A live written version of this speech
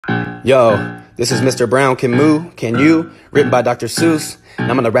Yo, this is Mr. Brown Can Moo, Can You? Written by Dr. Seuss,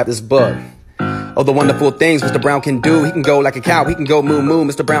 and I'm gonna rap this book. Oh, the wonderful things Mr. Brown can do. He can go like a cow, he can go moo moo.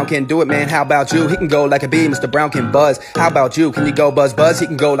 Mr. Brown can do it, man, how about you? He can go like a bee, Mr. Brown can buzz. How about you? Can you go buzz buzz? He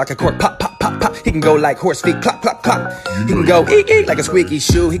can go like a cork, pop pop pop pop. He can go like horse feet, clop clop clop. He can go eek eek like a squeaky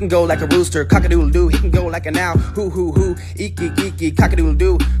shoe. He can go like a rooster, cock-a-doodle doo. He can go like an owl, hoo hoo hoo. Eek eek eek eek, cock-a-doodle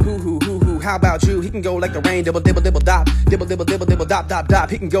doo. Hoo hoo hoo hoo. How about you? He can go like the rain, dibble dibble dibble dop, dibble dibble dibble dibble dop dop dop.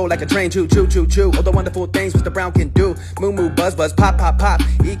 He can go like a train, choo choo choo choo. All the wonderful things Mr. Brown can do. Moo moo, buzz buzz, pop pop pop.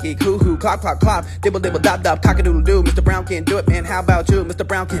 Eek eek, hoo hoo, clop clop clop. Dibble dibble dop dop, cock-a-doodle doo. Mr. Brown can do it, man. How about you? Mr.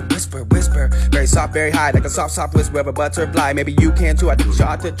 Brown can whisper whisper, very soft, very high, like a soft soft whisper of a butterfly. Maybe you can too. I think you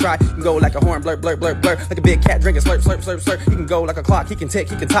ought to try. He can go like a horn, blur blur blur blur, like a big cat drinking slurp slurp slurp slurp. He can go like a clock. He can tick,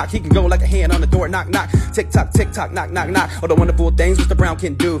 he can talk. He can go like a hand on the door, knock knock, tick tock knock knock knock. All the wonderful things Mr. Brown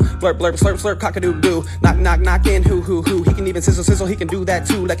can do. Blur blur slurp slurp, cock-a-doodle doo. Knock knock knockin', hoo hoo hoo. He can even sizzle sizzle. He can do that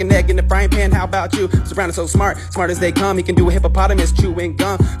too, like an egg in the frying pan. How about you? Mr. Brown is so smart, smart as they come. He can do a hippopotamus chewing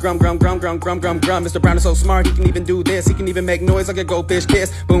gum, grum grum grum grum grum grum grum. Mr. Brown is so smart. He can even do this. He can even make noise like a goldfish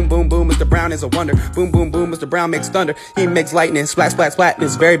kiss. Boom boom boom. Mr. Brown is a wonder. Boom boom boom. Mr. Brown makes thunder. He makes lightning, splat splat splat. And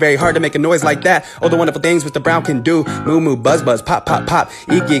it's very very hard to make a noise like that. All the wonderful things Mr. Brown can do. Moo moo, buzz buzz, pop pop pop.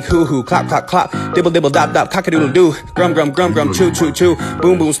 Eek eek, hoo hoo, clop clop clop. Dibble dibble dop dop, cock-a-doodle doo. Grum grum grum grum, choo choo choo.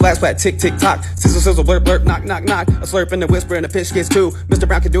 Boom boom, splat splat, tick tick tock. Sizzle sizzle, blurp blurp, knock knock knock. A slurp and a whisper and a fish kiss too. Mr.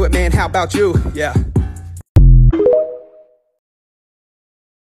 Brown can do it, man. How about you? Yeah.